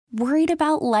Worried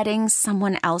about letting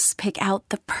someone else pick out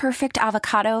the perfect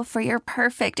avocado for your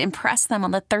perfect impress them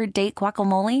on the third date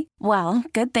guacamole? Well,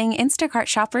 good thing Instacart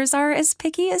shoppers are as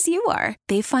picky as you are.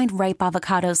 They find ripe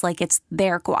avocados like it's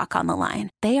their guac on the line.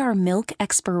 They are milk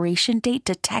expiration date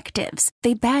detectives.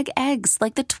 They bag eggs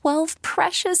like the 12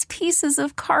 precious pieces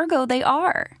of cargo they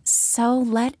are. So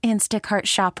let Instacart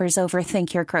shoppers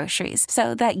overthink your groceries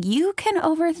so that you can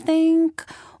overthink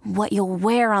what you'll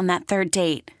wear on that third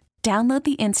date. Download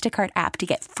the Instacart app to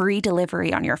get free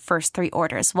delivery on your first 3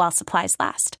 orders while supplies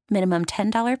last. Minimum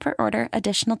 $10 per order.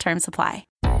 Additional terms apply.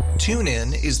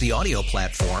 TuneIn is the audio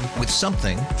platform with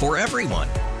something for everyone.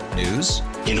 News.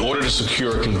 In order to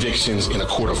secure convictions in a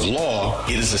court of law,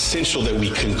 it is essential that we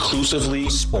conclusively.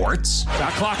 Sports.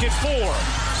 Shot clock at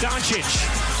 4.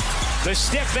 Doncic. The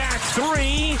step back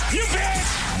 3. You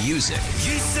bet. Music.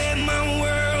 You set my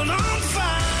world on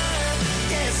fire.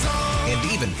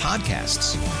 And even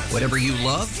podcasts. Whatever you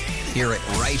love, hear it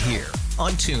right here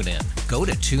on TuneIn. Go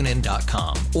to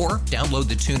TuneIn.com or download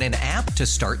the TuneIn app to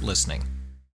start listening.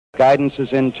 Guidance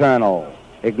is internal.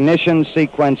 Ignition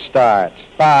sequence starts.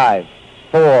 5,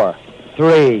 4,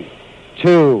 3,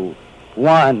 2,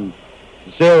 1,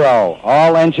 0.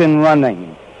 All engine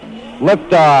running.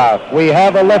 Liftoff. We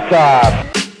have a liftoff.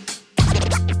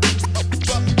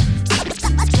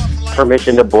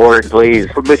 Permission to board, please.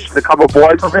 Permission to come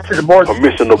aboard. Permission to board.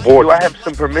 Permission to board. Do I have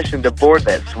some permission to board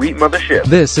that sweet mothership?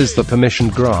 This is the Permission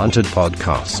Granted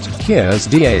podcast. Here's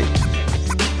DA.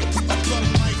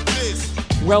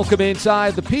 Welcome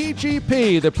inside the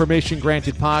PGP, the Permission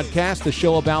Granted podcast, the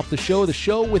show about the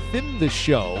show within the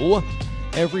show.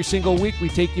 Every single week we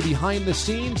take you behind the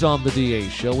scenes on the DA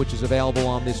Show, which is available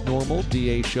on this normal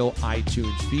DA Show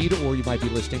iTunes feed, or you might be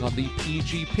listening on the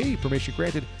PGP. Permission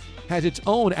Granted has its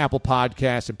own Apple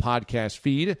Podcast and podcast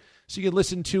feed, so you can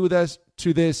listen to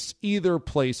this either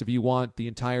place if you want the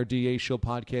entire DA Show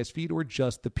podcast feed or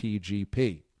just the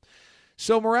PGP.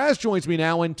 So Mraz joins me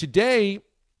now, and today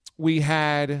we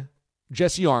had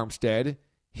Jesse Armstead.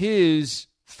 His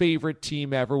favorite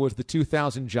team ever was the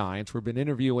 2000 Giants. We've been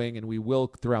interviewing, and we will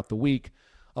throughout the week,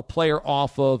 a player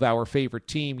off of our favorite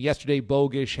team. Yesterday,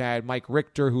 Bogusch had Mike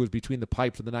Richter, who was between the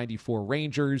pipes of the 94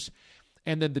 Rangers.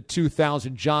 And then the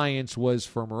 2000 Giants was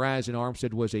for Mraz, and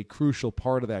Armstead was a crucial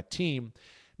part of that team.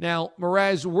 Now,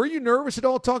 Mraz, were you nervous at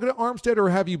all talking to Armstead, or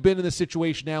have you been in this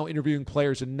situation now interviewing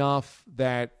players enough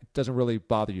that it doesn't really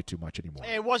bother you too much anymore?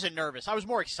 It wasn't nervous. I was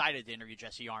more excited to interview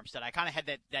Jesse Armstead. I kind of had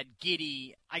that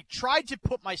giddy. I tried to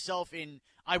put myself in,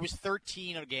 I was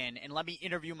 13 again, and let me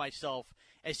interview myself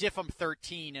as if I'm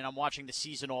 13 and I'm watching the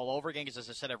season all over again, because as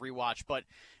I said, I've rewatched. But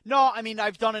no, I mean,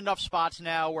 I've done enough spots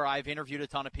now where I've interviewed a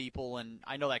ton of people, and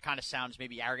I know that kind of sounds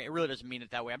maybe arrogant. It really doesn't mean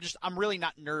it that way. I'm really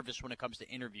not nervous when it comes to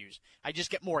interviews. I just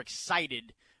get more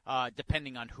excited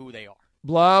depending on who they are.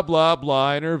 Blah, blah,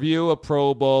 blah. Interview a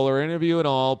Pro Bowler, interview an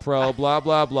All-Pro, blah,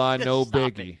 blah, blah. No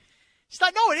biggie.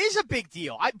 No, it is a big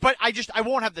deal. I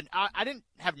won't have I didn't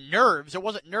have nerves. It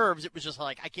wasn't nerves. It was just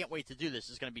like, I can't wait to do this.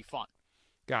 It's going to be fun.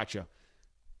 Gotcha.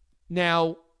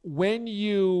 Now, when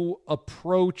you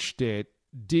approached it,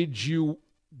 did you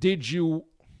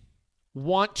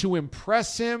want to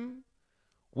impress him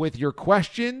with your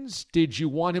questions? Did you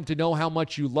want him to know how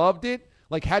much you loved it?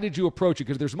 Like, how did you approach it?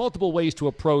 Because there's multiple ways to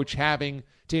approach having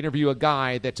to interview a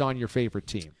guy that's on your favorite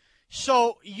team.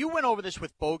 So you went over this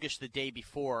with Bogusch the day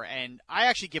before, and I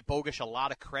actually give Bogusch a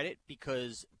lot of credit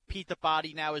because Pete the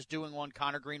Body now is doing one,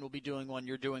 Connor Green will be doing one,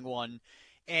 you're doing one.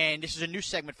 And this is a new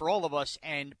segment for all of us.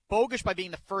 And Bogusch, by being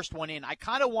the first one in, I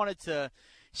kind of wanted to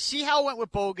see how it went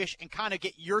with Bogusch and kind of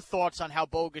get your thoughts on how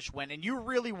Bogusch went. And you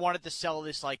really wanted to sell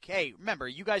this like, hey, remember,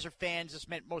 you guys are fans. This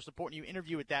meant most important. You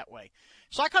interview it that way.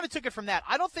 So I kind of took it from that.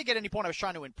 I don't think at any point I was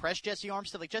trying to impress Jesse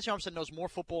Armstead. Like, Jesse Armstead knows more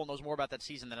football and knows more about that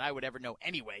season than I would ever know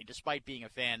anyway, despite being a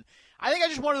fan. I think I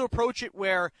just wanted to approach it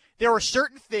where there were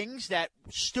certain things that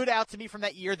stood out to me from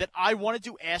that year that I wanted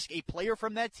to ask a player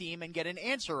from that team and get an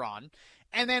answer on.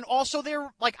 And then also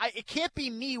it can't be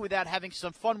me without having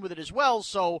some fun with it as well.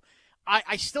 So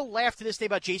I still laugh to this day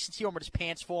about Jason Sierra with his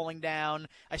pants falling down.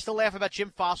 I still laugh about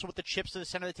Jim Fossil with the chips to the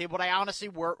center of the table. But I honestly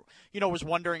was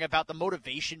wondering about the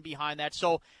motivation behind that.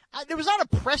 So there was not a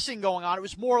pressing going on. It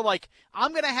was more like,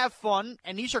 I'm going to have fun,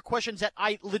 and these are questions that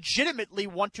I legitimately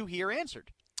want to hear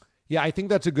answered. Yeah, I think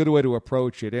that's a good way to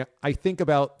approach it. I think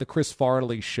about the Chris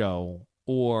Farley show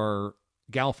or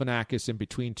Galifianakis in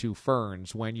Between Two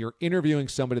Ferns, when you're interviewing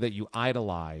somebody that you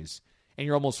idolize and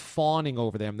you're almost fawning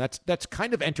over them. That's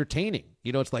kind of entertaining.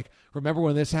 It's like, remember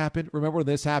when this happened? Remember when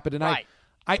this happened? And right.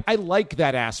 I like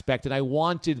that aspect, and I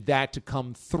wanted that to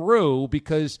come through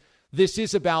because this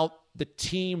is about the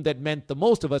team that meant the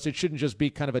most of us. It shouldn't just be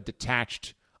kind of a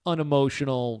detached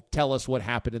unemotional, tell us what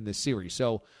happened in this series.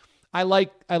 So I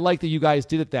like that you guys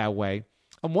did it that way.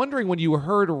 I'm wondering when you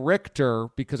heard Richter,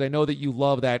 because I know that you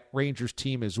love that Rangers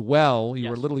team as well. You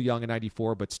were a little young in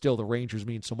 94, but still the Rangers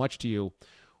mean so much to you.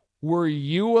 Were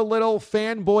you a little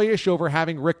fanboyish over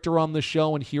having Richter on the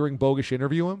show and hearing Bogusch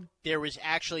interview him? There was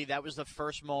actually, that was the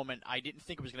first moment. I didn't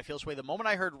think it was going to feel this way. The moment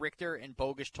I heard Richter and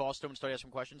Bogusch tossed him and started asking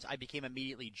questions, I became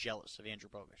immediately jealous of Andrew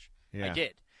Bogusch. Yeah. I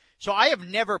did. So I have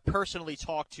never personally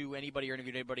talked to anybody or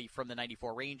interviewed anybody from the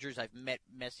 94 Rangers. I've met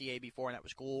Messier before, and that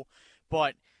was cool.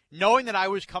 But knowing that I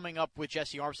was coming up with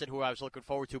Jesse Armstead, who I was looking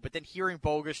forward to, but then hearing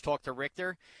Bogusch talk to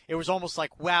Richter, it was almost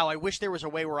like, wow, I wish there was a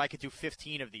way where I could do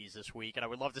 15 of these this week, and I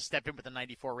would love to step in with the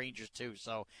 94 Rangers too.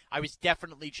 So I was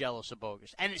definitely jealous of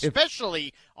Bogusch. And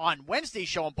especially on Wednesday's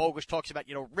show when Bogusch talks about,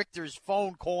 Richter's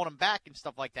phone calling him back and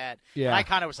stuff like that. Yeah. And I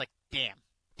kind of was like,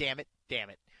 damn it.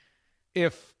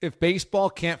 If baseball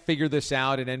can't figure this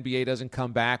out and NBA doesn't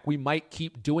come back, we might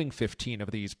keep doing 15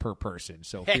 of these per person,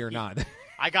 so fear not.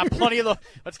 I got plenty of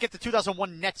let's get the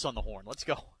 2001 Nets on the horn. Let's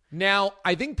go. Now,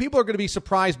 I think people are going to be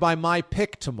surprised by my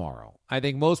pick tomorrow. I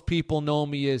think most people know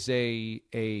me as a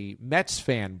Mets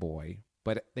fanboy,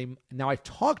 but now I've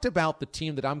talked about the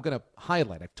team that I'm going to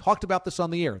highlight. I've talked about this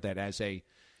on the air, that as a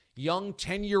young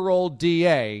 10-year-old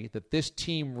DA, that this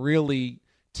team really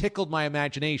tickled my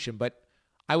imagination, but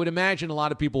I would imagine a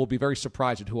lot of people will be very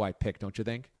surprised at who I picked, don't you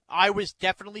think? I was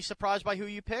definitely surprised by who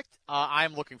you picked.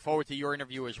 I'm looking forward to your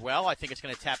interview as well. I think it's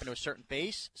going to tap into a certain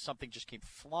base. Something just came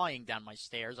flying down my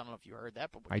stairs. I don't know if you heard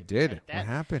that. But I did. What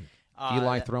happened?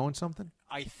 Eli throwing something?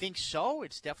 I think so.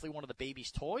 It's definitely one of the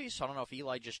baby's toys. So I don't know if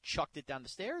Eli just chucked it down the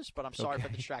stairs, but I'm sorry for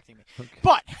distracting me. Okay.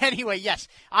 But anyway, yes,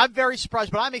 I'm very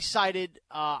surprised, but I'm excited.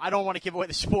 I don't want to give away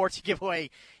the sports, give away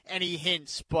any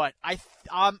hints, but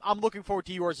I'm looking forward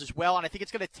to yours as well, and I think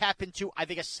it's going to tap into, I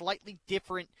think, a slightly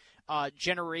different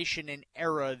generation and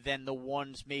era than the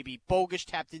ones maybe Bogusch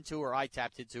tapped into or I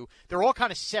tapped into. They're all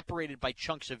kind of separated by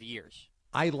chunks of years.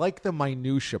 I like the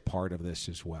minutia part of this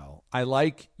as well. I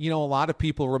like, a lot of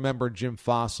people remember Jim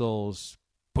Fossil's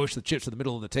push the chips to the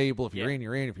middle of the table. If you're in,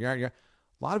 you're in. If you're out, you're out.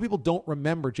 A lot of people don't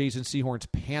remember Jason Sehorn's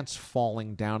pants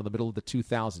falling down in the middle of the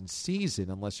 2000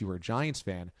 season unless you were a Giants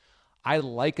fan. I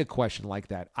like a question like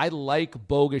that. I like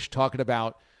Bogusch talking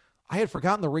about, I had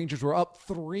forgotten the Rangers were up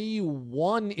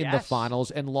 3-1 in the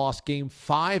finals and lost Game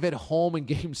 5 at home and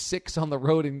Game 6 on the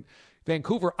road in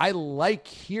Vancouver. I like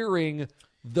hearing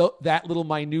that little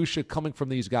minutia coming from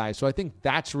these guys. So I think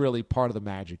that's really part of the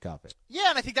magic of it. Yeah,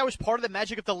 and I think that was part of the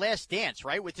magic of The Last Dance,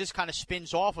 right? What this kind of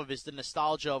spins off of is the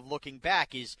nostalgia of looking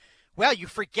back is, well, you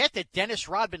forget that Dennis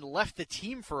Rodman left the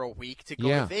team for a week to go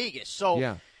to Vegas.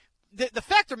 So the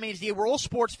fact remains, we're all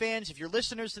sports fans. If you're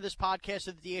listeners to this podcast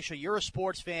of the DA Show, you're a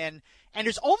sports fan. And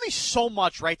there's only so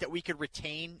much, right, that we could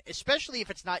retain, especially if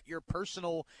it's not your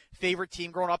personal favorite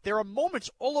team growing up. There are moments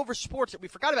all over sports that we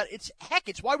forgot about. It's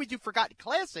why we do Forgotten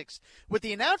Classics with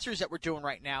the announcers that we're doing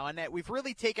right now, and that we've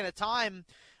really taken a time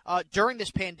during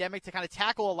this pandemic to kind of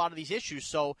tackle a lot of these issues.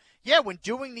 So, yeah, when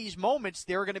doing these moments,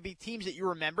 there are going to be teams that you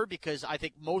remember because I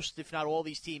think most, if not all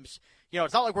these teams,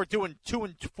 it's not like we're doing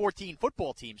 2-14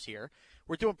 football teams here.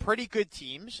 We're doing pretty good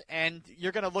teams, and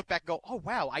you're going to look back and go, oh,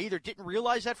 wow, I either didn't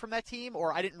realize that from that team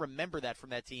or I didn't remember that from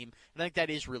that team. And I think that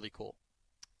is really cool.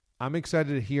 I'm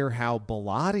excited to hear how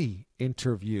Bellotti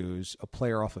interviews a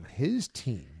player off of his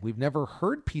team. We've never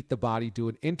heard Pete the Body do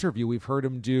an interview. We've heard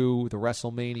him do the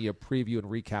WrestleMania preview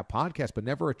and recap podcast, but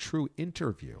never a true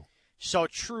interview. So,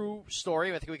 true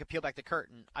story. I think we can peel back the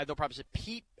curtain. I have no problem.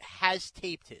 Pete has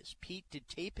taped his. Pete did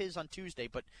tape his on Tuesday.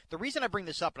 But the reason I bring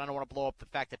this up, and I don't want to blow up the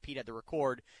fact that Pete had to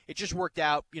record, it just worked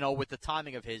out, with the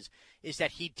timing of his, is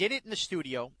that he did it in the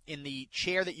studio, in the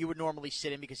chair that you would normally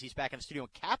sit in because he's back in the studio.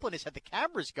 And Kaplan has had the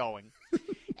cameras going.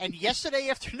 And yesterday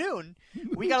afternoon,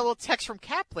 we got a little text from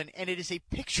Kaplan, and it is a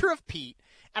picture of Pete.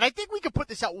 And I think we could put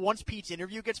this out once Pete's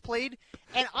interview gets played.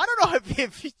 And I don't know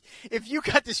if you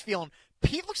got this feeling.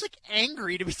 Pete looks like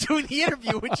angry to be doing the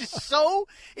interview, which is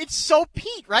it's so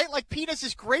Pete, right? Like Pete has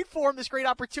this great form, this great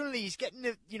opportunity. He's getting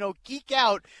to, geek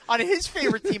out on his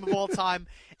favorite team of all time.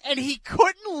 And he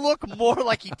couldn't look more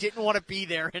like he didn't want to be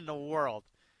there in the world.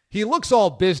 He looks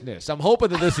all business. I'm hoping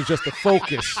that this is just the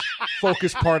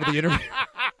focus part of the interview.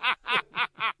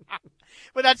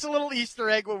 But that's a little Easter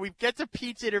egg. When we get to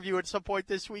Pete's interview at some point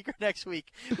this week or next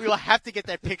week, we will have to get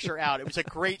that picture out. It was a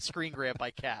great screen grab by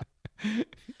Cap.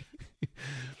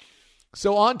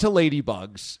 So on to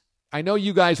Ladybugs. I know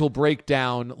you guys will break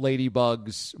down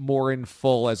Ladybugs more in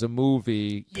full as a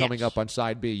movie coming up on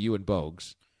Side B, you and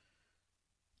Bogues.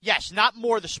 Yes, not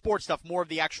more of the sports stuff, more of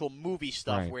the actual movie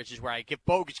stuff, Right. which is where I give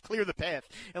Bogusch clear the path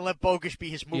and let Bogusch be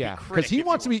his movie critic. Because he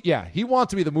wants to be. Yeah, he wants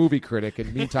to be the movie critic.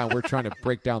 And meantime, we're trying to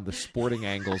break down the sporting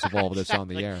angles of all of this on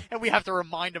the air. And we have to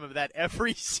remind him of that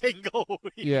every single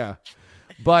week. Yeah,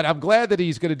 but I'm glad that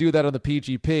he's going to do that on the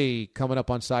PGP coming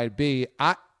up on Side B.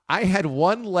 I had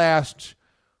one last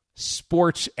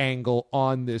sports angle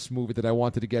on this movie that I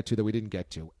wanted to get to that we didn't get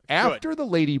to. After the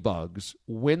Ladybugs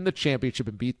win the championship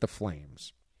and beat the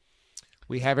Flames,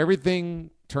 we have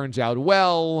everything turns out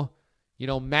well. You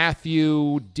know,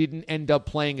 Matthew didn't end up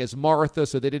playing as Martha,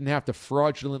 so they didn't have to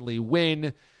fraudulently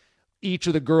win. Each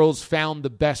of the girls found the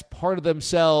best part of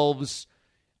themselves.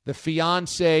 The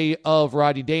fiance of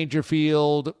Rodney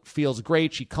Dangerfield feels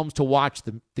great. She comes to watch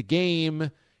the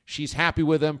game. She's happy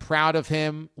with him, proud of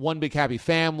him. One big happy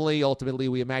family. Ultimately,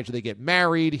 we imagine they get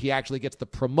married. He actually gets the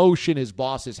promotion. His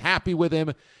boss is happy with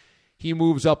him. He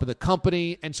moves up in the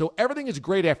company. And so everything is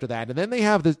great after that. And then they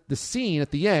have the scene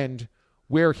at the end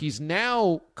where he's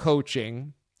now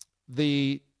coaching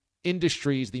the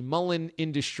Industries, the Mullen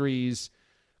Industries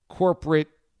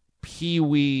corporate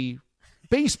peewee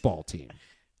baseball team.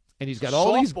 And he's got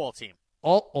all these softball team.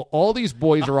 All these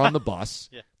boys are on the bus.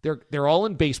 Yeah. They're all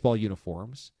in baseball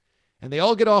uniforms. And they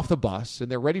all get off the bus and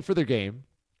they're ready for their game.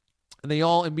 And they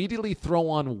all immediately throw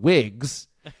on wigs.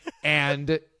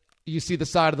 And you see the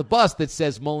side of the bus that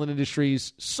says Mullen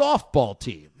Industries softball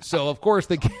team. So, of course,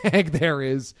 the gag there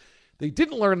is they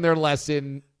didn't learn their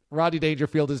lesson. Rodney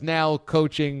Dangerfield is now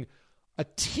coaching a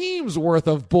team's worth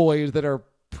of boys that are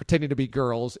pretending to be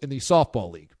girls in the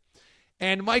softball league.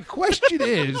 And my question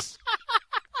is,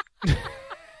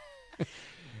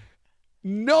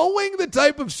 knowing the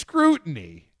type of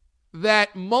scrutiny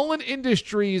that Mullen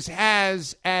Industries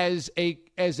has as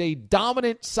a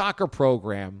dominant soccer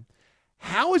program,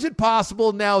 how is it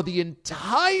possible now the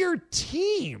entire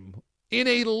team in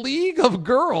a league of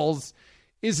girls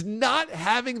is not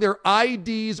having their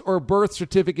IDs or birth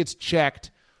certificates checked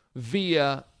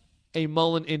via a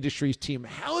Mullen Industries team?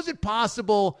 How is it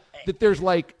possible that there's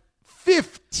like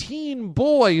 15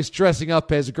 boys dressing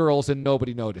up as girls and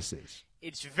nobody notices?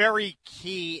 It's very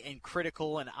key and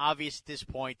critical and obvious at this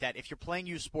point that if you're playing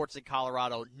youth sports in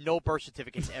Colorado, no birth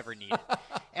certificate's ever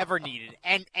needed.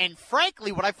 And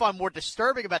frankly, what I find more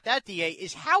disturbing about that, DA,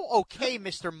 is how okay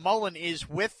Mr. Mullen is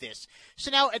with this. So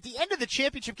now at the end of the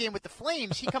championship game with the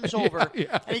Flames, he comes over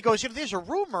and he goes, there's a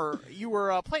rumor you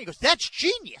were playing. He goes, that's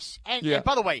genius. And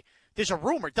by the way, there's a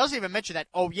rumor. It doesn't even mention that,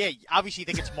 obviously you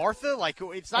think it's Martha. Like,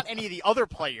 it's not any of the other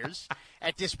players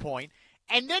at this point.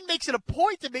 And then makes it a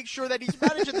point to make sure that he's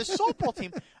managing the softball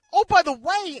team. Oh, by the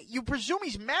way, you presume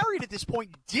he's married at this point.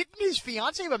 Didn't his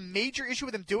fiance have a major issue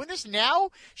with him doing this?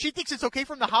 Now she thinks it's okay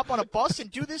for him to hop on a bus and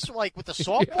do this, like, with the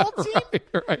softball team?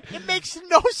 Right. It makes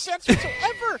no sense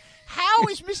whatsoever. How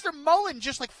is Mr. Mullen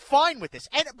just, like, fine with this?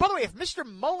 And, by the way, if Mr.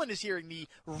 Mullen is hearing the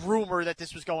rumor that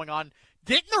this was going on,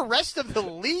 didn't the rest of the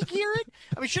league hear it?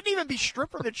 I mean, shouldn't he even be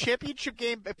stripped from the championship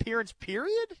game appearance,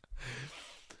 period?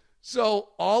 So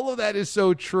all of that is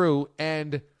so true,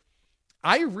 and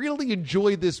I really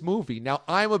enjoyed this movie. Now,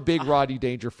 I'm a big Rodney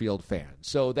Dangerfield fan,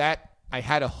 so that I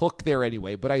had a hook there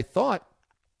anyway, but I thought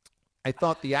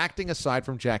the acting aside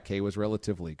from Jack Kay was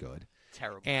relatively good.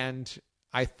 Terrible. And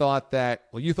I thought that,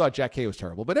 well, you thought Jack Kay was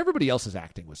terrible, but everybody else's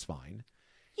acting was fine.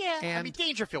 Yeah, I mean,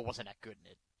 Dangerfield wasn't that good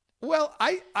in it. Well,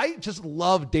 I just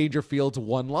love Dangerfield's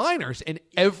one-liners, and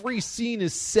every scene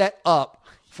is set up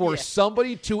for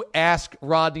somebody to ask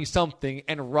Rodney something,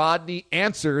 and Rodney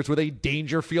answers with a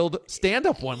Dangerfield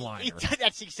stand-up one-liner.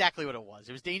 That's exactly what it was.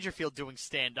 It was Dangerfield doing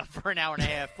stand-up for an hour and a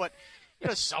half, but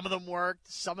some of them worked,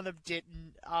 some of them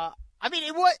didn't. I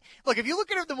mean, look, if you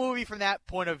look at the movie from that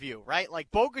point of view, right?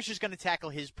 Like, Bogusch is going to tackle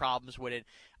his problems with it.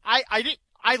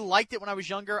 I liked it when I was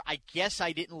younger. I guess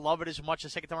I didn't love it as much the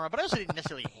second time around, but I also didn't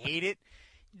necessarily hate it.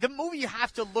 The movie you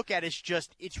have to look at is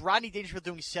just, it's Rodney Dangerfield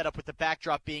doing setup with the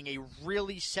backdrop being a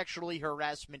really sexually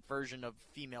harassment version of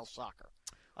female soccer.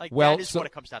 Like, that is what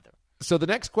it comes down to. So the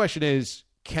next question is,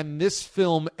 can this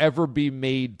film ever be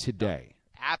made today?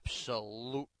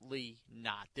 Absolutely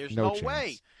not. There's no no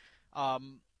way.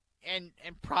 And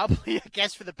probably, I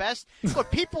guess, for the best.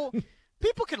 Look, people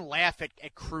can laugh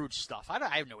at crude stuff.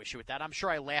 I have no issue with that. I'm sure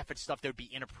I laugh at stuff that would be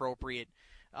inappropriate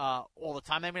all the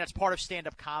time. I mean, that's part of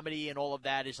stand-up comedy, and all of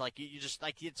that is like, you just,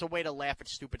 like, it's a way to laugh at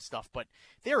stupid stuff. But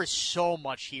there is so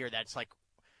much here that's like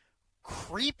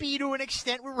creepy to an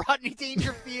extent with Rodney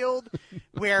Dangerfield,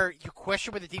 where you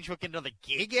question whether Dangerfield can get another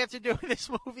gig after doing this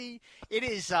movie. It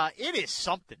is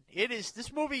something. It is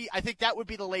this movie. I think that would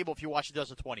be the label if you watch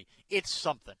 2020. It's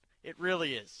something. It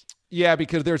really is. Yeah,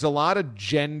 because there's a lot of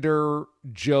gender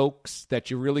jokes that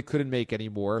you really couldn't make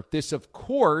anymore. This, of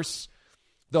course,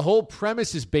 the whole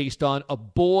premise is based on a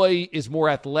boy is more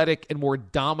athletic and more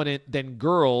dominant than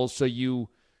girls, so you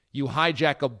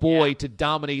hijack a boy to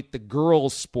dominate the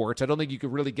girls' sports. I don't think you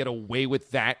could really get away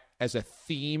with that as a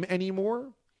theme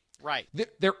anymore. Right.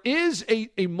 There is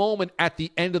a moment at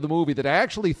the end of the movie that I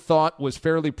actually thought was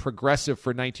fairly progressive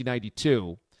for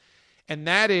 1992. And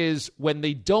that is when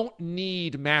they don't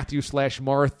need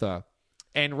Matthew/Martha,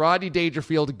 and Rodney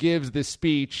Dangerfield gives this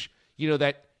speech,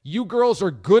 that you girls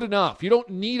are good enough. You don't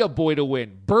need a boy to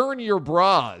win. Burn your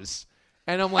bras.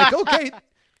 And I'm like, okay,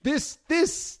 this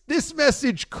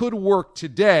message could work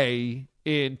today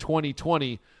in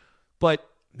 2020. But,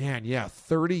 man,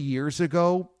 30 years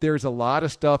ago, there's a lot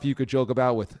of stuff you could joke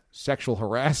about with sexual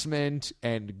harassment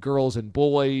and girls and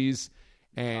boys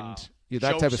and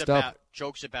that type of stuff.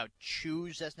 Jokes about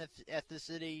Jews as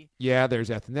ethnicity. Yeah,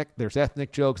 there's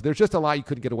ethnic jokes. There's just a lot you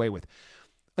couldn't get away with.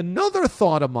 Another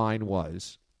thought of mine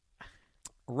was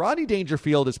Rodney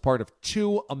Dangerfield is part of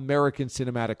two American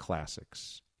cinematic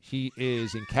classics. He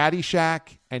is in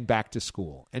Caddyshack and Back to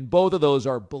School. And both of those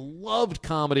are beloved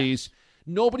comedies.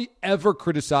 Nobody ever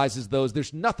criticizes those.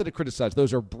 There's nothing to criticize.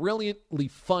 Those are brilliantly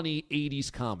funny 80s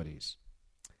comedies.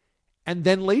 And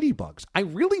then Ladybugs. I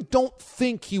really don't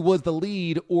think he was the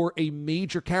lead or a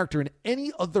major character in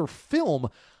any other film.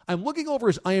 I'm looking over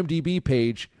his IMDb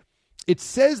page. It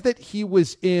says that he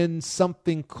was in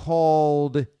something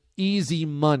called Easy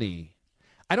Money.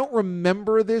 I don't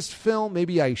remember this film.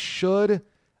 Maybe I should.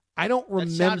 I don't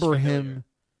remember him.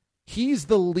 He's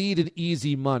the lead in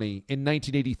Easy Money in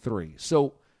 1983.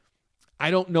 So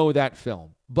I don't know that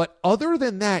film. But other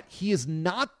than that, he is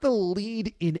not the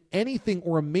lead in anything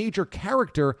or a major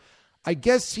character. I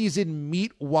guess he's in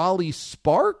Meet Wally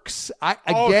Sparks. I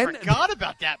forgot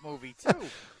about that movie, too.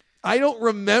 I don't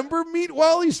remember Meet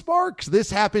Wally Sparks. This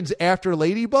happens after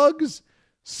Ladybugs.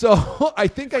 So I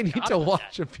think I need to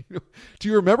watch a few. Do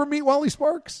you remember Meet Wally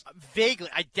Sparks? Vaguely.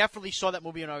 I definitely saw that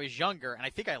movie when I was younger, and I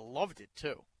think I loved it,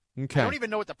 too. Okay. I don't even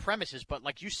know what the premise is, but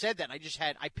like you said that,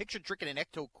 I pictured drinking an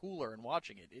Ecto Cooler and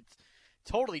watching it. It's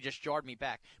totally just jarred me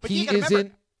back. But he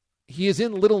is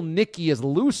in Little Nicky as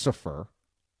Lucifer.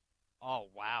 Oh,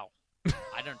 wow.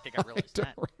 I don't think I realized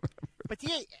that. But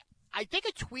I think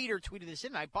a tweeter tweeted this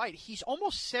in, and I buy it. He's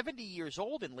almost 70 years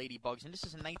old in Ladybugs, and this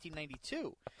is in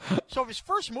 1992. So if his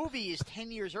first movie is 10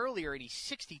 years earlier and he's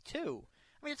 62,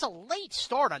 I mean, it's a late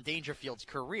start on Dangerfield's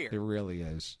career. It really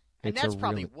is. And that's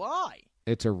probably why.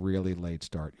 It's a really late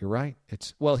start. You're right.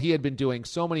 He had been doing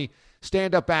so many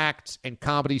stand-up acts and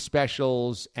comedy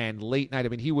specials and late night. I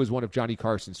mean, he was one of Johnny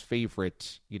Carson's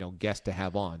favorite, guests to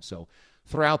have on. So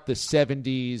throughout the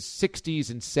 70s,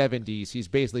 60s, and 70s, he's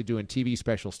basically doing TV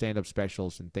specials, stand-up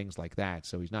specials, and things like that.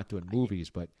 So he's not doing movies,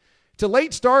 but it's a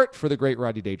late start for the great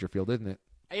Rodney Dangerfield, isn't it?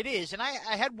 It is, and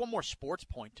I had one more sports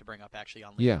point to bring up, actually,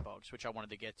 on Ladybugs, which I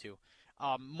wanted to get to.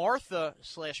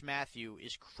 Martha/Matthew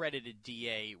is credited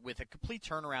DA with a complete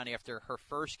turnaround after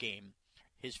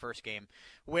his first game,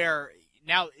 where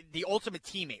now the ultimate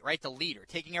teammate, right, the leader,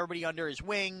 taking everybody under his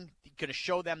wing, going to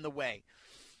show them the way.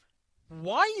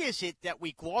 Why is it that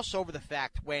we gloss over the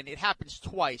fact when it happens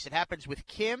twice? It happens with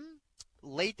Kim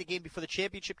late the game before the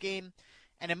championship game,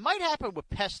 and it might happen with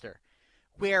Pester,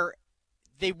 where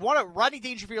Rodney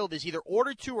Dangerfield is either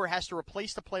ordered to or has to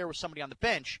replace the player with somebody on the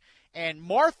bench, and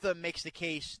Martha makes the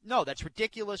case, no, that's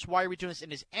ridiculous, why are we doing this,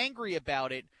 and is angry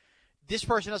about it. This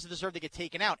person doesn't deserve to get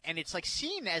taken out, and it's like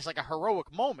seen as like a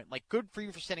heroic moment, like good for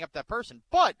you for standing up to that person.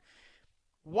 But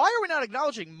why are we not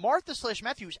acknowledging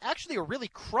Martha/Matthew is actually a really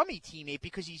crummy teammate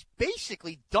because he's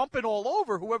basically dumping all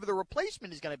over whoever the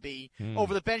replacement is going to be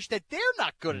over the bench that they're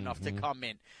not good enough to come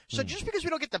in. So just because we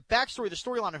don't get the backstory, the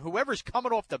storyline of whoever's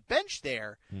coming off the bench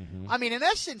there, I mean, in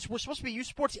essence, we're supposed to be youth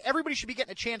sports. Everybody should be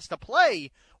getting a chance to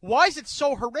play. Why is it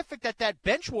so horrific that that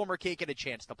bench warmer can't get a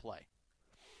chance to play?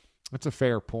 That's a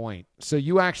fair point. So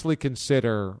you actually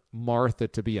consider Martha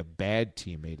to be a bad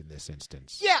teammate in this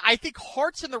instance? Yeah, I think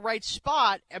Hart's in the right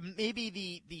spot, and maybe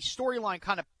the storyline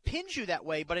kind of pins you that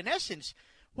way. But in essence,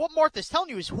 what Martha's telling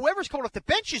you is whoever's coming off the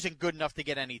bench isn't good enough to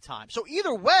get any time. So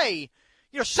either way,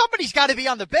 somebody's got to be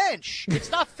on the bench.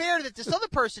 It's not fair that this other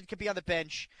person could be on the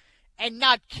bench and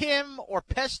not Kim or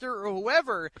Pester or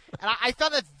whoever. And I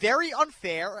thought that very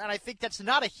unfair, and I think that's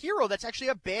not a hero. That's actually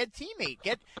a bad teammate.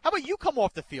 How about you come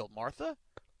off the field, Martha?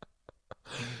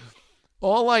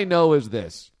 All I know is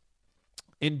this.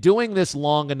 In doing this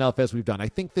long enough as we've done, I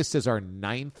think this is our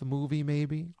 9th movie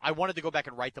maybe. I wanted to go back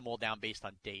and write them all down based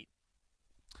on date.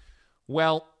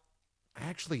 Well, I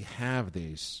actually have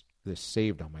these. this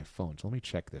saved on my phone, so let me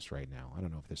check this right now. I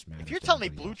don't know if this matters. If you're telling me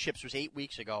Blue Chips was 8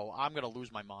 weeks ago, I'm going to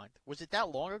lose my mind. Was it that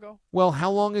long ago? Well,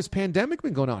 how long has pandemic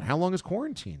been going on? How long is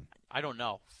quarantine? I don't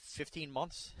know. 15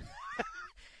 months?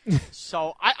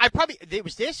 So I probably – it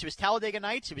was this. It was Talladega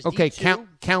Nights. It was okay, D2.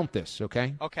 count this,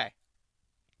 okay? Okay.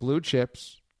 Blue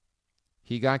Chips,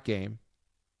 He Got Game,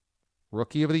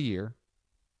 Rookie of the Year,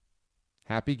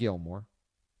 Happy Gilmore,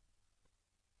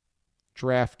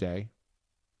 Draft Day,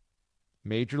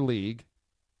 Major League,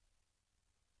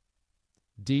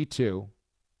 D2,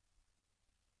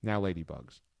 now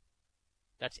Ladybugs.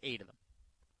 That's 8 of them.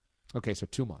 Okay, so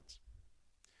 2 months.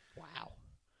 Wow.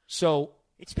 So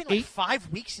it's been like 5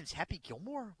 weeks since Happy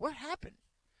Gilmore? What happened?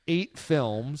 8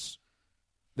 films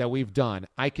that we've done.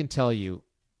 I can tell you,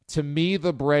 to me,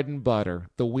 the bread and butter,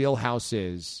 the wheelhouse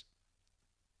is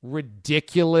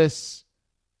ridiculous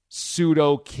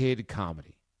pseudo-kid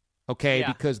comedy. Okay?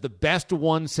 Yeah. Because the best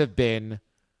ones have been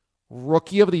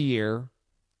Rookie of the Year,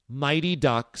 Mighty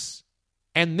Ducks,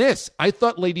 and this. I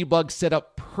thought Ladybug set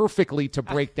up perfectly to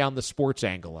break down the sports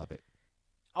angle of it.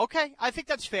 Okay, I think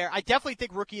that's fair. I definitely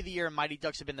think Rookie of the Year and Mighty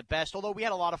Ducks have been the best, although we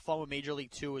had a lot of fun with Major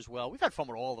League 2 as well. We've had fun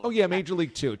with all of them. Oh, yeah, Major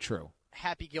League 2, true.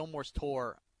 Happy Gilmore's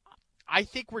tour. I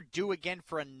think we're due again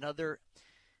for another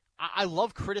 – I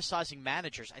love criticizing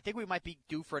managers. I think we might be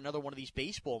due for another one of these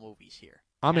baseball movies here.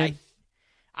 I'm in.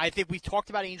 I think we've talked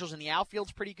about Angels in the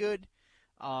Outfield's pretty good.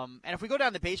 And if we go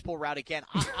down the baseball route again,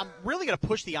 I'm really going to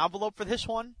push the envelope for this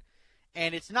one.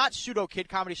 And it's not pseudo-kid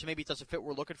comedy, so maybe it doesn't fit what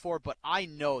we're looking for, but I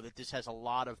know that this has a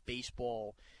lot of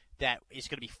baseball that is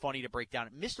going to be funny to break down.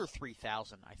 Mr.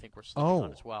 3000, I think we're slipping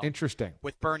on as well. Interesting.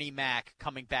 With Bernie Mac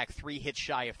coming back 3 hits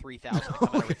shy of 3,000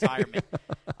 coming out of retirement.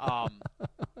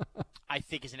 I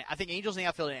think Angels in the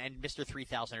Outfield and Mr.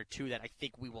 3000 are two that I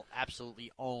think we will absolutely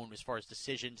own as far as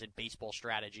decisions and baseball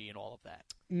strategy and all of that.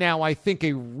 Now, I think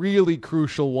a really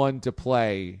crucial one to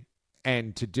play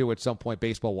and to do at some point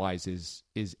baseball-wise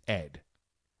is Ed,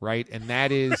 right? And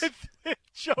that is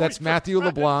that's Matthew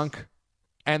LeBlanc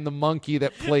and the monkey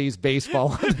that plays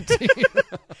baseball on the team.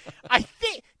 I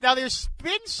think now there's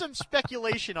been some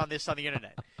speculation on this on the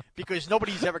internet because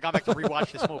nobody's ever gone back to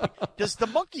rewatch this movie. Does the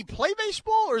monkey play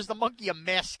baseball or is the monkey a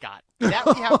mascot? That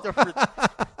we have to.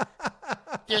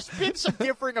 There's been some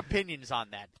differing opinions on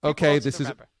that. Okay, this is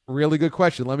a really good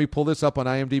question. Let me pull this up on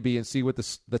IMDb and see what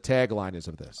the tagline is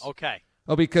of this. Okay.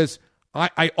 Oh, because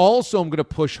I also am going to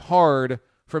push hard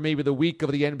for maybe the week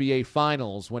of the NBA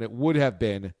Finals when it would have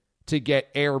been to get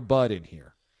Air Bud in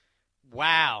here.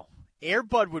 Wow. Air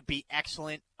Bud would be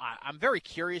excellent. I'm very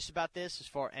curious about this.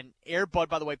 And Air Bud,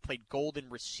 by the way, played Golden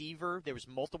Receiver. There was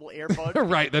multiple Air Bud.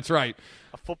 Right, that's right.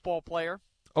 A football player.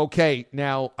 Okay,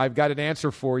 now I've got an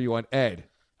answer for you on Ed.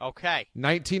 Okay.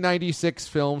 1996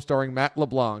 film starring Matt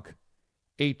LeBlanc.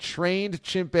 A trained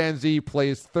chimpanzee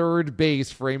plays third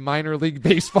base for a minor league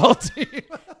baseball team.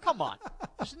 Come on.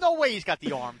 There's no way he's got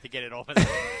the arm to get it over there.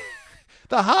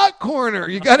 The hot corner.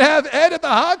 You got to have Ed at the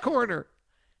hot corner.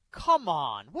 Come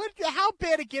on. How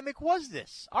bad a gimmick was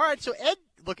this? All right, so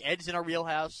Ed's in our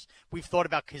wheelhouse. We've thought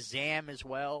about Kazam as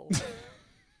well.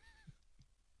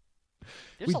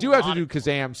 We do have to do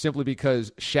Kazam simply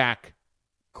because Shaq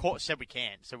said we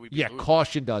can. So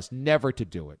cautioned us never to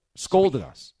do it. Scolded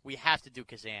us. We have to do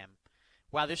Kazam.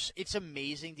 Wow, it's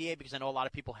amazing, DA, because I know a lot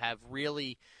of people have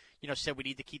really, said we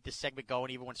need to keep this segment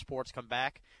going even when sports come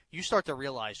back. You start to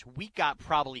realize we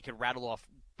probably could rattle off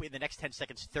in the next 10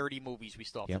 seconds 30 movies we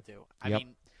still have to do. I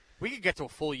mean, we could get to a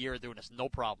full year of doing this, no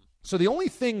problem. So the only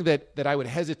thing that I would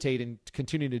hesitate in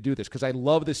continuing to do this, because I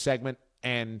love this segment,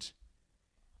 and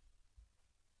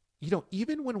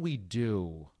even when we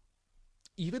do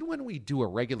a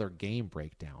regular game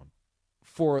breakdown,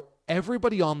 for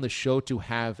everybody on the show to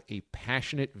have a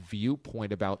passionate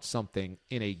viewpoint about something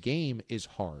in a game is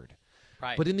hard.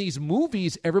 Right. But in these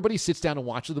movies, everybody sits down and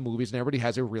watches the movies, and everybody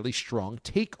has a really strong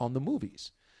take on the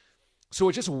movies. So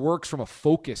it just works from a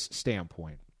focus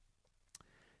standpoint.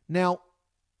 Now,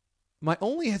 my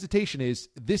only hesitation is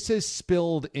this has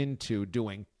spilled into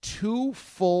doing 2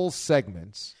 full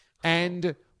segments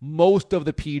and most of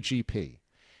the PGP.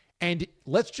 And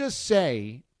let's just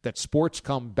say that sports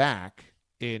come back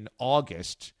in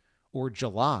August or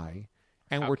July,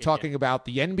 and we're talking about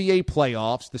the NBA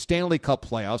playoffs, the Stanley Cup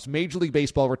playoffs, Major League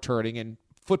Baseball returning, and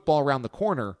football around the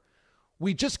corner.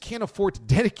 We just can't afford to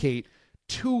dedicate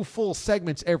 2 full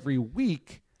segments every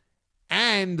week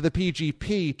and the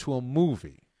PGP to a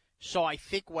movie. So I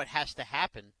think what has to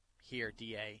happen here,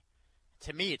 DA,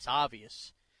 to me it's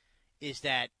obvious, is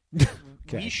that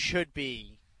we should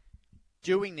be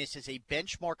doing this as a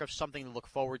benchmark of something to look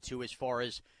forward to as far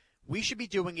as we should be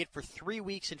doing it for 3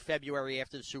 weeks in February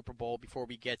after the Super Bowl before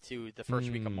we get to the first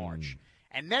week of March.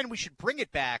 And then we should bring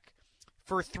it back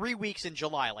for 3 weeks in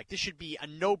July. Like, this should be a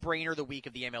no-brainer the week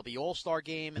of the MLB All-Star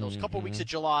Game and those couple weeks of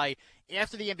July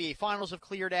after the NBA Finals have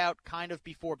cleared out, kind of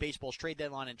before baseball's trade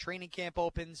deadline and training camp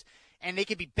opens. And they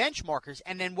could be benchmarkers.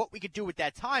 And then what we could do at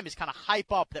that time is kind of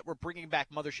hype up that we're bringing back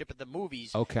Mothership at the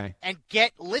Movies. Okay. And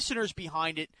get listeners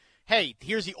behind it. Hey,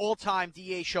 here's the all-time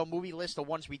DA show movie list, the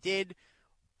ones we did.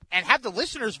 And have the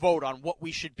listeners vote on what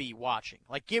we should be watching.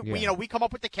 Like, we come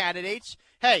up with the candidates.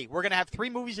 Hey, we're going to have 3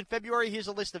 movies in February. Here's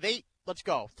a list of 8. Let's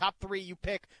go. Top 3, you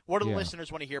pick. What do the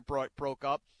listeners want to hear broke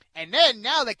up? And then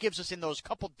now that gives us in those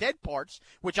couple dead parts,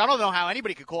 which I don't know how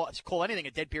anybody could call anything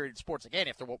a dead period in sports again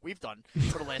after what we've done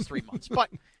for the last 3 months. But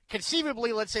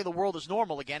conceivably, let's say the world is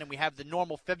normal again and we have the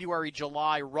normal February,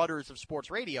 July rudders of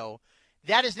sports radio.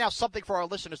 That is now something for our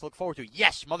listeners to look forward to.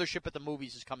 Yes, Mothership at the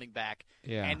Movies is coming back,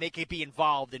 and they could be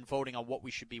involved in voting on what we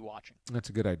should be watching. That's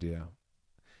a good idea.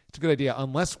 It's a good idea,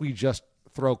 unless we just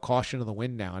throw caution to the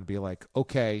wind now and be like,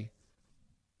 okay,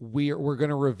 we're going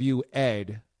to review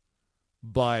Ed,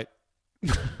 but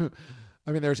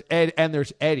I mean, there's Ed and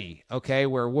there's Eddie, okay,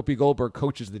 where Whoopi Goldberg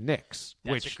coaches the Knicks,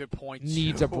 That's which a good point,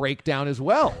 needs a breakdown as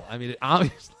well. I mean,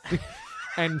 obviously,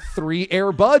 and 3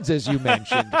 Air Buds, as you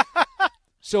mentioned.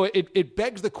 So it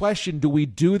begs the question, do we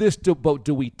do this, do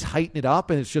we tighten it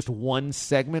up and it's just one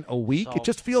segment a week? So, it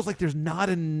just feels like there's not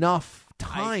enough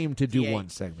time to do one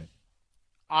segment.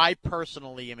 I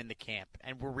personally am in the camp,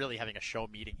 and we're really having a show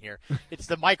meeting here. It's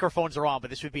the microphones are on, but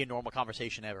this would be a normal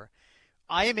conversation ever.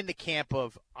 I am in the camp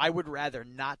of I would rather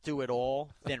not do it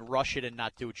all than rush it and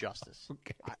not do it justice.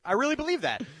 Okay. I really believe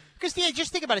that. Because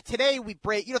just think about it. Today we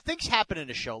break, things happen in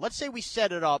a show. Let's say we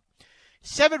set it up.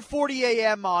 7:40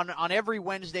 a.m. on every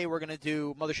Wednesday we're going to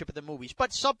do Mothership at the Movies.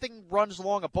 But something runs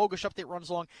long, a bogus update runs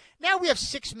long. Now we have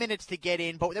 6 minutes to get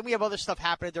in, but then we have other stuff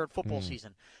happening during football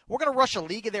season. We're going to rush a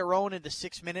League of Their Own into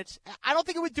 6 minutes. I don't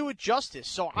think it would do it justice.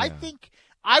 So I think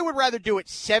I would rather do it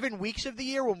 7 weeks of the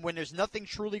year when there's nothing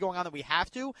truly going on that we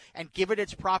have to, and give it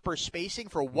its proper spacing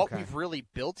for what we've really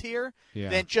built here,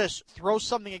 than just throw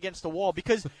something against the wall.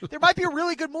 Because there might be a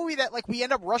really good movie that we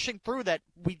end up rushing through that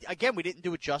we didn't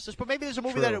do it justice, but maybe there's a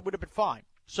movie that it would have been fine.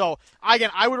 So, again,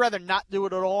 I would rather not do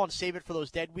it at all and save it for those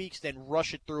dead weeks than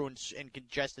rush it through and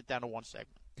congest it down to one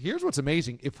segment. Here's what's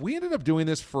amazing. If we ended up doing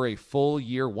this for a full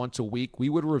year once a week, we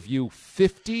would review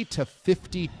 50 to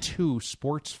 52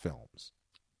 sports films.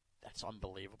 That's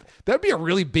unbelievable. That'd be a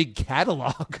really big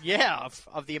catalog. Yeah,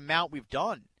 of the amount we've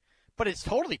done. But it's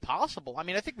totally possible. I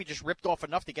mean, I think we just ripped off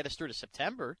enough to get us through to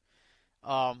September.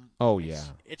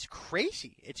 It's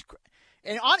crazy.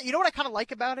 And you know what I kind of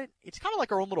like about it? It's kind of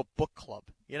like our own little book club,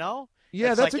 Yeah,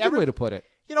 it's that's a good way to put it.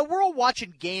 We're all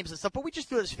watching games and stuff, but we just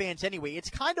do it as fans anyway. It's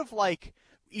kind of like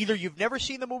either you've never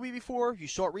seen the movie before, you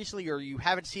saw it recently, or you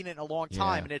haven't seen it in a long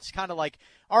time, and it's kind of like,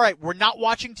 all right, we're not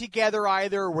watching together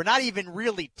either. We're not even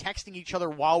really texting each other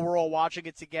while we're all watching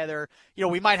it together.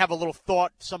 We might have a little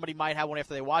thought somebody might have one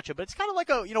after they watch it, but it's kind of like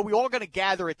we all going to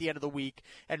gather at the end of the week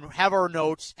and have our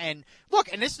notes. And look,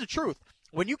 and this is the truth.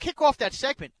 When you kick off that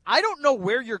segment, I don't know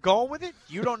where you're going with it.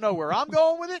 You don't know where I'm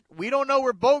going with it. We don't know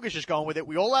where Bogus is going with it.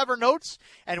 We all have our notes,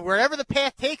 and wherever the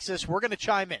path takes us, we're going to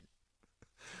chime in.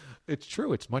 It's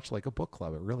true. It's much like a book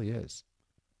club. It really is.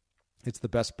 It's the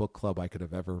best book club I could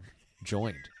have ever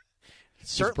joined. It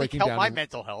certainly helped my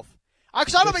mental health.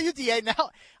 Because I don't know about you, DA. Now,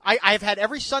 I've had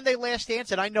every Sunday Last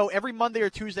Dance, and I know every Monday or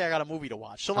Tuesday I got a movie to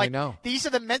watch. So, I know. These are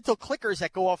the mental clickers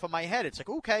that go off in my head. It's like,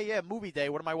 okay, yeah, movie day.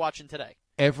 What am I watching today?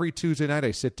 Every Tuesday night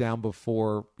I sit down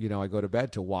before, I go to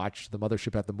bed to watch the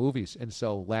Mothership at the Movies. And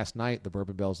so last night the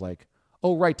Bourbon Bell's like,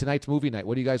 oh, right, tonight's movie night.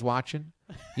 What are you guys watching?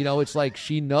 It's like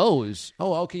she knows.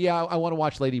 Oh, okay, yeah, I want to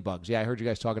watch Ladybugs. Yeah, I heard you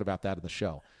guys talking about that in the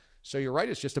show. So you're right.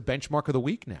 It's just a benchmark of the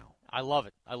week now. I love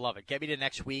it. Get me to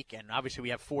next week, and obviously we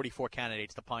have 44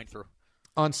 candidates to pine through.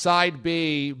 On side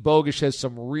B, Bogish has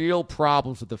some real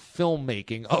problems with the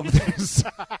filmmaking of this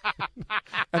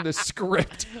and the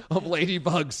script of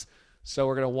Ladybugs. So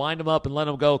we're going to wind him up and let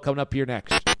him go. Coming up here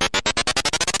next.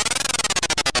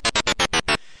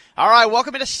 All right,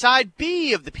 welcome to Side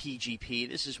B of the PGP.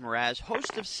 This is Mraz,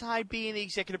 host of Side B and the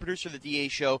executive producer of the DA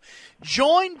Show,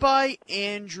 joined by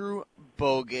Andrew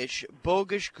Bogish.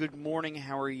 Bogish, good morning.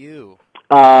 How are you?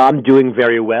 I'm doing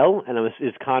very well. And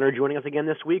is Connor joining us again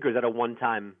this week, or is that a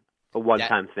one-time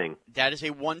thing? That is a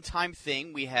one-time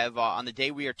thing. We have, on the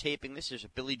day we are taping this, there's a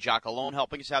Billy Giacalone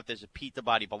helping us out. There's a Pete the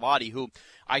Body Bellotti, who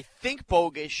I think,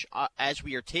 Bogish, as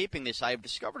we are taping this, I have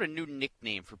discovered a new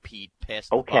nickname for Pete past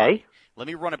the body. Let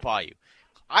me run it by you.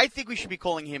 I think we should be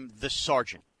calling him the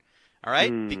Sergeant. All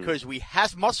right, because we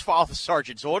must follow the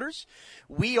sergeant's orders.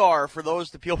 We are, for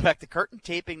those to peel back the curtain,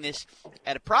 taping this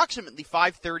at approximately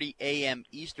 5:30 a.m.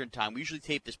 Eastern time. We usually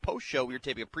tape this post-show. We were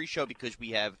taping a pre-show because we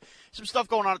have some stuff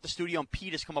going on at the studio, and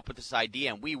Pete has come up with this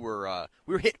idea, and we were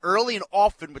hit early and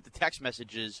often with the text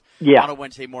messages on a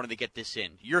Wednesday morning to get this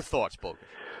in. Your thoughts, Bogus?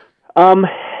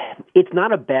 It's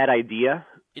not a bad idea.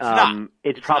 It's not.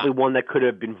 It's probably not one that could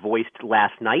have been voiced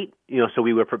last night, so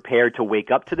we were prepared to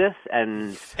wake up to this,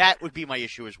 and that would be my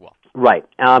issue as well. Right,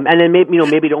 and then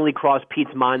maybe it only crossed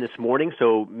Pete's mind this morning,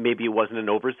 so maybe it wasn't an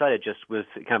oversight. It just was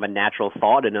kind of a natural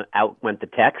thought, and out went the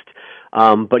text.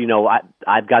 But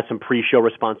I've got some pre-show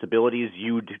responsibilities.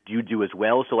 You do as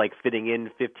well. So fitting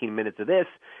in 15 minutes of this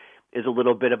is a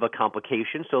little bit of a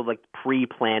complication. So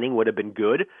pre-planning would have been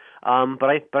good. But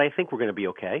I think we're going to be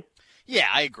okay. Yeah,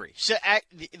 I agree. So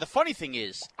the funny thing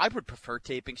is, I would prefer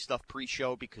taping stuff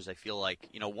pre-show because I feel like,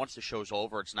 once the show's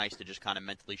over, it's nice to just kind of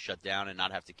mentally shut down and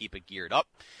not have to keep it geared up.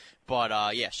 But,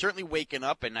 certainly waking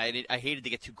up, and I hated to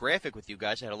get too graphic with you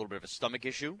guys. I had a little bit of a stomach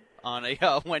issue on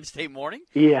a Wednesday morning.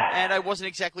 Yeah. And I wasn't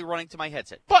exactly running to my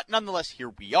headset. But nonetheless, here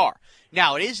we are.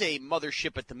 Now, it is a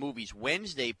Mothership at the Movies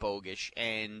Wednesday, Bogish,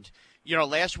 and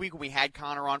last week when we had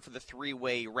Connor on for the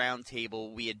three-way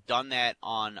roundtable, we had done that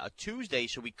on a Tuesday,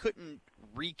 so we couldn't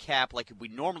recap like we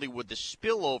normally would the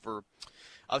spillover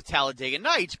of Talladega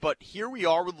Nights, but here we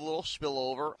are with a little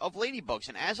spillover of Ladybugs.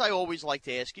 And as I always like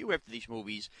to ask you after these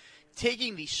movies,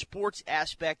 taking the sports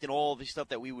aspect and all the stuff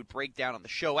that we would break down on the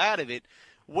show out of it,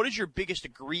 what is your biggest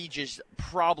egregious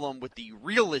problem with the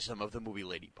realism of the movie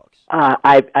Ladybugs?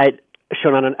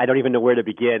 Sean, I don't even know where to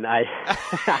begin. I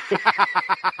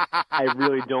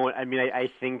really don't. I mean, I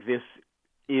think this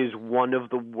is one of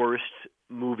the worst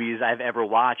movies I've ever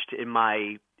watched in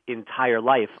my entire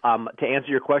life. To answer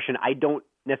your question, I don't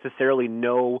necessarily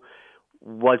know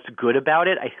what's good about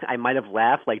it. I might have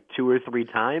laughed 2 or 3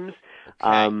 times.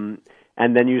 Okay.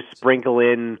 And then you sprinkle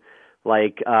in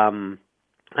I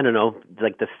don't know,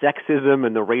 the sexism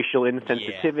and the racial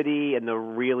insensitivity and the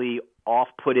really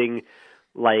off-putting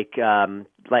the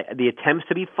attempts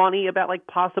to be funny about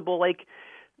possible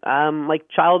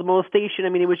child molestation. I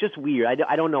mean, it was just weird.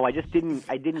 I don't know. I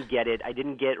didn't get it. I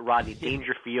didn't get Rodney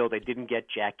Dangerfield. I didn't get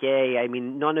Jack A. I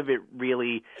mean, none of it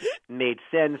really made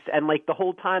sense. And the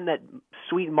whole time that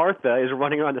sweet Martha is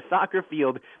running around the soccer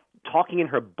field talking in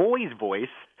her boy's voice,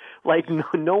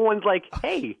 no one's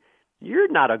hey, you're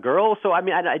not a girl. So I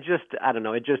mean, I don't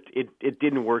know. It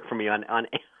didn't work for me on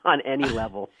any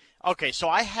level. Okay, so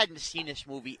I hadn't seen this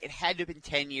movie. It had to have been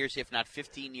 10 years, if not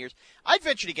 15 years. I'd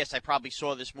venture to guess I probably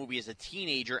saw this movie as a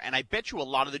teenager, and I bet you a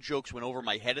lot of the jokes went over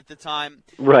my head at the time.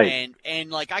 Right.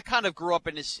 And I kind of grew up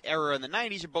in this era in the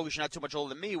 90s, and Bogus, you're not too much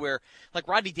older than me, where,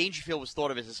 Rodney Dangerfield was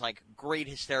thought of as this, great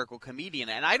hysterical comedian.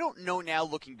 And I don't know now,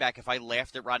 looking back, if I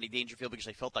laughed at Rodney Dangerfield because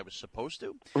I felt I was supposed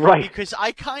to. Right. Because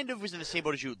I kind of was in the same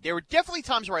boat as you. There were definitely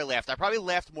times where I laughed. I probably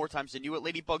laughed more times than you at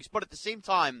Ladybugs, but at the same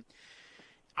time,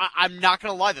 I'm not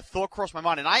going to lie, the thought crossed my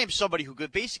mind, and I am somebody who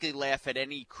could basically laugh at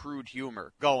any crude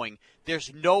humor going,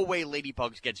 there's no way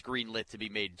Ladybugs gets greenlit to be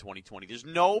made in 2020. There's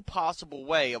no possible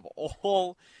way of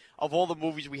all the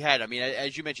movies we had. I mean,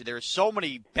 as you mentioned, there are so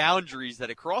many boundaries that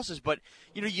it crosses, but,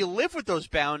 you live with those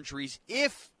boundaries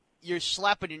if you're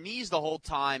slapping your knees the whole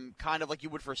time, kind of like you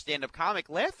would for a stand-up comic,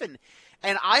 laughing.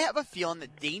 And I have a feeling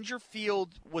that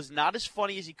Dangerfield was not as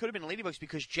funny as he could have been in Ladybugs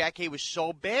because Jack A was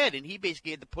so bad, and he basically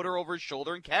had to put her over his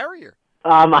shoulder and carry her.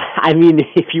 I mean,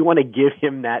 if you want to give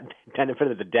him that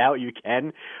benefit of the doubt, you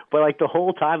can. But the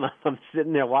whole time I'm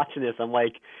sitting there watching this,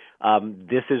 I'm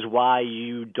this is why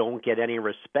you don't get any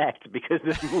respect because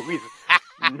this movie's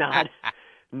not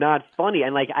funny.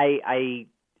 And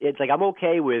it's I'm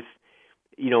okay with.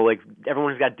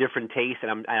 Everyone's got different tastes,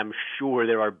 and I'm sure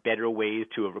there are better ways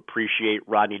to appreciate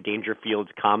Rodney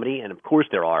Dangerfield's comedy, and of course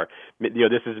there are.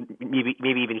 This is maybe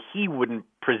even he wouldn't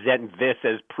present this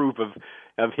as proof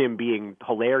of him being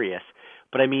hilarious.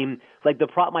 But I mean, the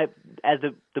problem, as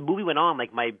the movie went on,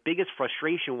 my biggest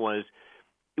frustration was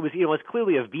it was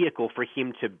clearly a vehicle for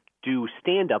him to do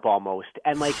stand up almost,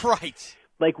 and right.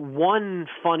 One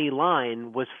funny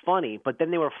line was funny, but then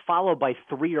they were followed by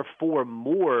 3 or 4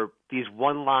 more these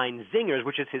one-line zingers,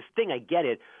 which is his thing. I get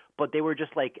it, but they were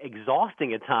just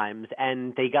exhausting at times,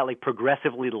 and they got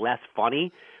progressively less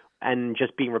funny, and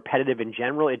just being repetitive in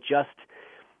general.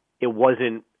 It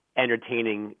wasn't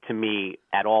entertaining to me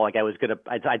at all. I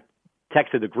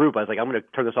texted the group. I was I'm going to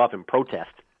turn this off in protest,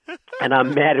 and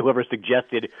I'm mad at whoever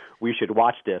suggested we should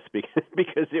watch this because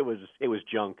it was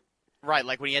junk. Right,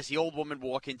 like when he has the old woman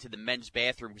walk into the men's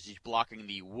bathroom because he's blocking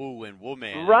the woo and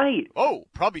woman. Right. Oh,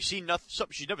 probably seen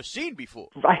something she's never seen before.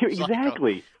 Right, It's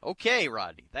exactly. Like, okay,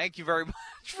 Rodney, thank you very much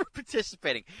for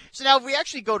participating. So now if we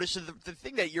actually go to the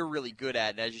thing that you're really good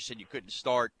at, and as you said you couldn't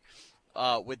start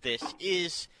with this,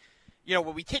 is, you know,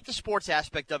 when we take the sports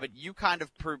aspect of it, you kind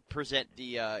of present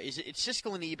the it's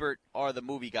Siskel and Ebert are the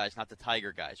movie guys, not the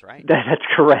Tiger guys, right? That's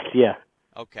correct, yeah.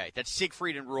 Okay, that's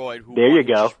Siegfried and Roy, who there you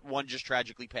go. One just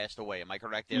tragically passed away. Am I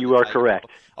correct? You are correct.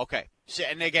 Okay, so,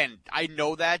 and again, I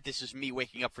know that. This is me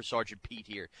waking up for Sergeant Pete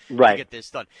here to get this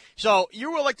done. So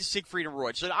you were like the Siegfried and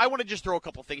Roy. So I want to just throw a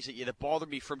couple things at you that bother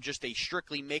me from just a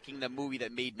strictly making the movie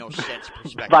that made no sense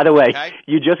perspective. By the way, okay?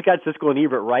 You just got Siskel and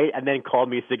Ebert right, and then called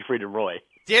me Siegfried and Roy.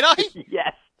 Did I?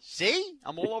 Yes. See?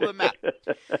 I'm all over the map.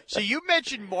 So you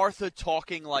mentioned Martha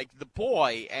talking like the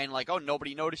boy and like, oh,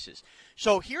 nobody notices.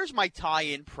 So here's my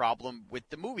tie-in problem with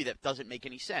the movie that doesn't make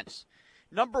any sense.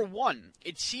 Number one,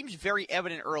 it seems very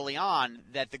evident early on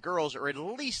that the girls, or at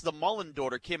least the Mullen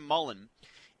daughter, Kim Mullen,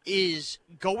 is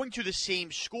going to the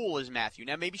same school as Matthew.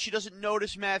 Now, maybe she doesn't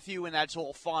notice Matthew, and that's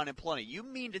all fine and plenty. You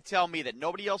mean to tell me that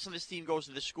nobody else on this team goes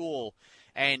to the school,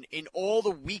 and in all the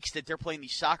weeks that they're playing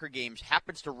these soccer games,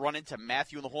 happens to run into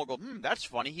Matthew in the hall and go, that's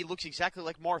funny. He looks exactly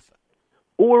like Martha.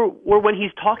 Or when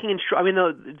he's talking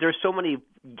there's so many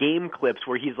game clips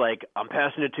where he's like, I'm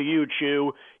passing it to you,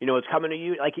 Chew. You know, it's coming to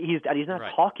you. Like he's not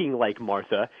talking like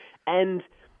Martha. And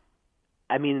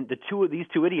I mean, these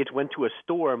two idiots went to a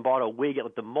store and bought a wig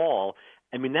at the mall.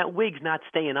 I mean, that wig's not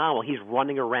staying on while he's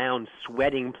running around,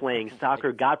 sweating, playing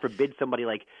soccer. God forbid somebody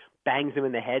like bangs him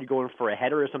in the head going for a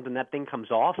header or something. That thing comes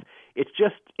off. It's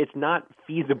not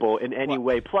feasible in any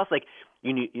way. Plus, like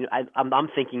I'm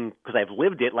thinking, because I've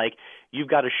lived it. Like you've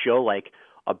got to show like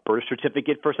a birth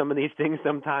certificate for some of these things.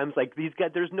 Sometimes, like these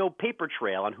guys, there's no paper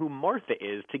trail on who Martha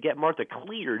is to get Martha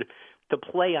cleared to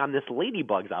play on this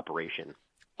Ladybugs operation.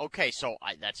 Okay, so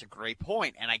that's a great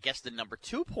point, and I guess the number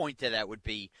 2 point to that would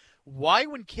be, why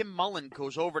when Kim Mullen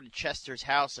goes over to Chester's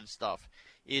house and stuff,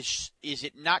 is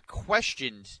it not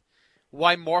questioned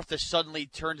why Martha suddenly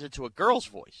turns into a girl's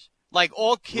voice? Like,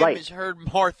 all Kim has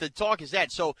heard Martha talk is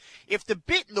that. So if the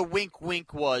bit in the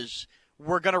wink-wink was,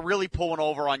 we're going to really pull one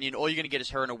over on you, and all you're going to get is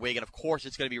her in a wig, and of course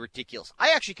it's going to be ridiculous.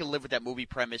 I actually can live with that movie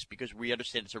premise because we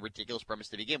understand it's a ridiculous premise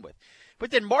to begin with. But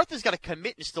then Martha's got to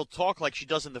commit and still talk like she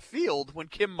does in the field when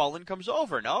Kim Mullen comes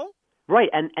over, no?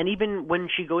 Right, and even when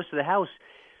she goes to the house,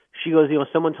 she goes,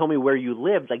 someone told me where you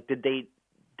lived. Like, did they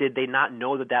not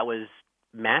know that was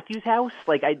Matthew's house?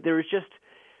 Like, there's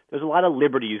a lot of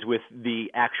liberties with the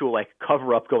actual, like,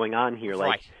 cover-up going on here. Like,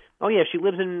 right. Oh, yeah, she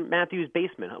lives in Matthew's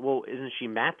basement. Well, isn't she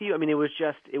Matthew? I mean, it was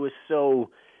so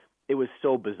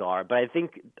bizarre. But I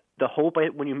think the hope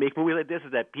when you make movies like this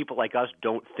is that people like us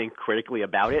don't think critically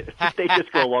about it. They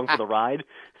just go along for the ride.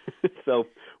 So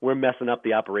we're messing up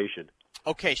the operation.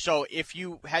 Okay, so if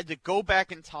you had to go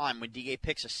back in time when DA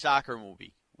picks a soccer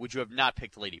movie, would you have not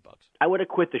picked Ladybugs? I would have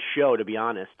quit the show, to be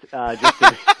honest, just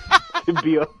to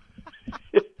be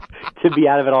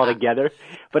out of it altogether.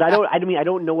 But I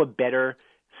don't know a better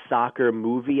soccer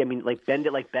movie. I mean, like Bend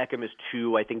It Like Beckham is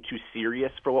too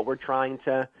serious for what we're trying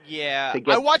to get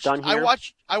done here.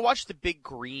 I watched The Big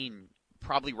Green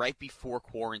probably right before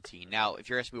quarantine. Now, if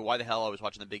you're asking me why the hell I was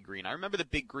watching The Big Green, I remember The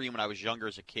Big Green when I was younger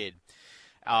as a kid,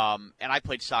 and I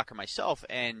played soccer myself,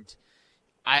 and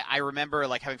I remember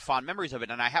like having fond memories of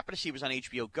it, and I happened to see it was on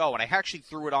HBO Go, and I actually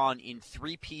threw it on in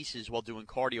 3 pieces while doing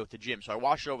cardio at the gym, so I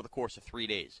watched it over the course of 3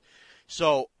 days.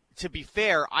 So to be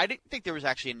fair, I didn't think there was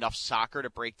actually enough soccer to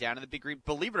break down in The Big Green.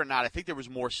 Believe it or not, I think there was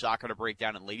more soccer to break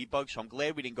down in Ladybug, so I'm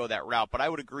glad we didn't go that route. But I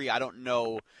would agree, I don't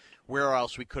know where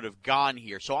else we could have gone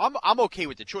here. So I'm okay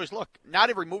with the choice. Look, not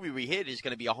every movie we hit is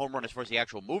going to be a home run as far as the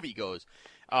actual movie goes.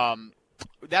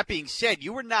 That being said,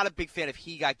 you were not a big fan of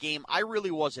He Got Game. I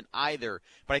really wasn't either.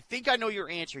 But I think I know your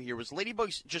answer here. Was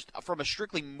Ladybugs, just from a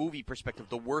strictly movie perspective,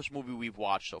 the worst movie we've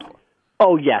watched so far?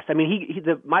 Oh, yes. I mean,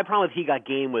 my problem with He Got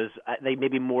Game was they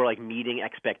maybe more like meeting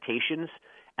expectations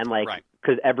and like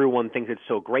because everyone thinks it's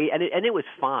so great. And it was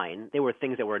fine. There were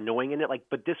things that were annoying in it,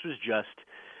 but this was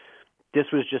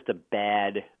just a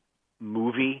bad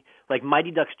movie. Like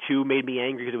Mighty Ducks 2 made me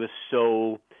angry because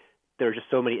there were just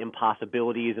so many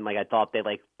impossibilities, and like I thought they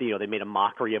they made a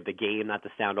mockery of the game, not to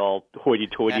sound all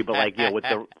hoity-toity, but with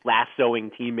the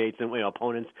lassoing teammates and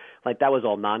opponents, like that was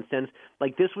all nonsense.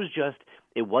 Like this was just,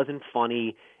 it wasn't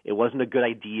funny, it wasn't a good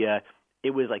idea.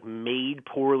 It was like made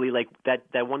poorly. Like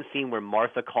that one scene where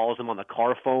Martha calls him on the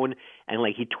car phone, and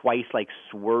like he twice like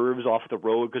swerves off the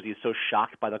road because he's so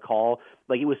shocked by the call.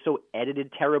 Like it was so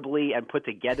edited terribly and put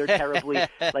together terribly.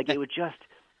 Like it was just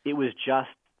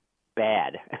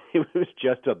bad. It was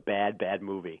just a bad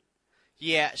movie.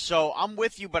 Yeah, so I'm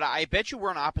with you, but I bet you we're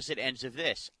on opposite ends of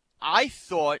this. I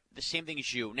thought the same thing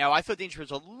as you. Now, I thought Dangerfield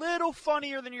was a little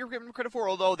funnier than you're giving him credit for,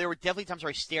 although there were definitely times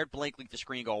where I stared blankly at the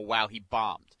screen and go, wow, he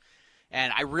bombed.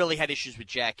 And I really had issues with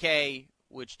Jack Hay,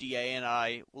 which DA and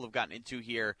I will have gotten into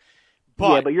here.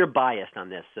 But yeah, but you're biased on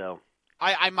this, so.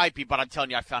 I might be, but I'm telling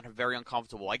you, I found him very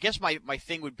uncomfortable. I guess my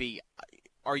thing would be,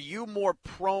 are you more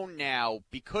prone now,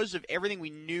 because of everything we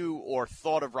knew or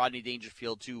thought of Rodney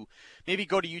Dangerfield, to maybe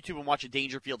go to YouTube and watch a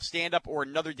Dangerfield stand-up or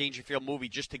another Dangerfield movie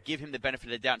just to give him the benefit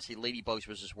of the doubt and say Ladybugs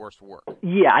was his worst work?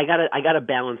 Yeah, I gotta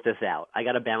balance this out. I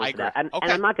gotta balance it out. And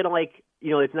I'm not gonna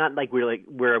it's not like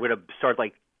we're gonna start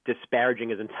disparaging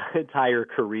his entire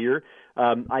career.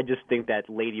 I just think that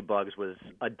Ladybugs was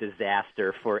a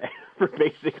disaster for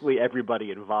basically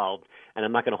everybody involved, and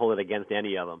I'm not gonna hold it against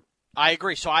any of them. I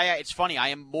agree. So it's funny. I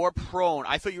am more prone.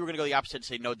 I thought you were going to go the opposite and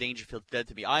say, no, Dangerfield's dead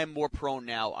to me. I am more prone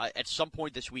now. At some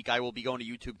point this week, I will be going to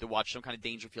YouTube to watch some kind of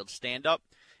Dangerfield stand-up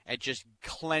and just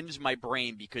cleanse my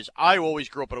brain, because I always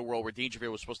grew up in a world where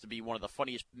Dangerfield was supposed to be one of the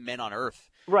funniest men on earth.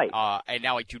 Right. And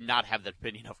now I do not have that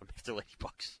opinion of him after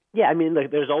Ladybugs. Yeah, I mean,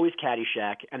 there's always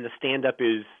Caddyshack, and the stand-up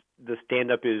is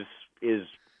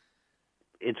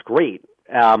it's great.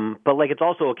 But it's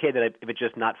also okay that if it's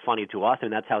just not funny to us,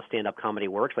 and that's how stand-up comedy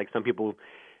works. Some people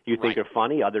you think are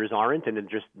funny, others aren't, and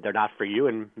they're not for you,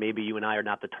 and maybe you and I are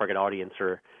not the target audience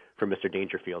for Mr.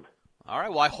 Dangerfield. All right,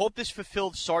 well, I hope this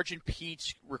fulfilled Sergeant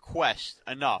Pete's request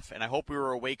enough, and I hope we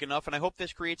were awake enough, and I hope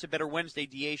this creates a better Wednesday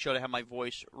DA show to have my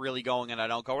voice really going, and I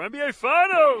don't go, NBA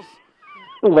Finals!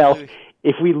 Well,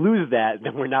 if we lose that,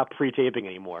 then we're not pre-taping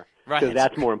anymore. Right. So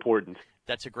that's more important.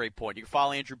 That's a great point. You can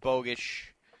follow Andrew Bogish.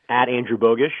 At Andrew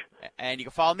Bogish. And you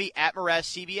can follow me at Mraz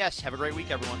CBS. Have a great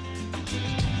week, everyone.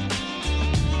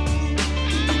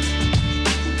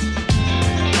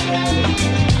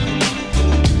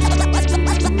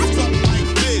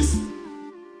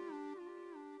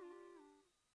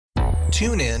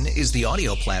 TuneIn is the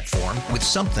audio platform with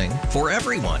something for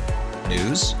everyone.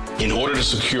 News. In order to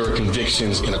secure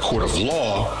convictions in a court of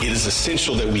law, it is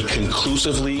essential that we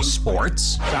conclusively.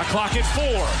 Sports. Shot clock at 4.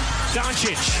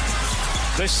 Doncic.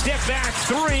 The step back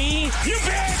 3. You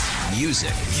bet. Music.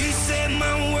 You set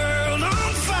my world on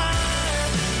fire.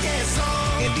 Yes,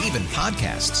 and even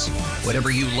podcasts. Whatever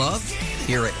you love,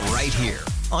 hear it right here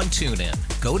on TuneIn.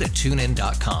 Go to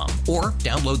TuneIn.com or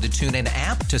download the TuneIn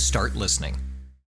app to start listening.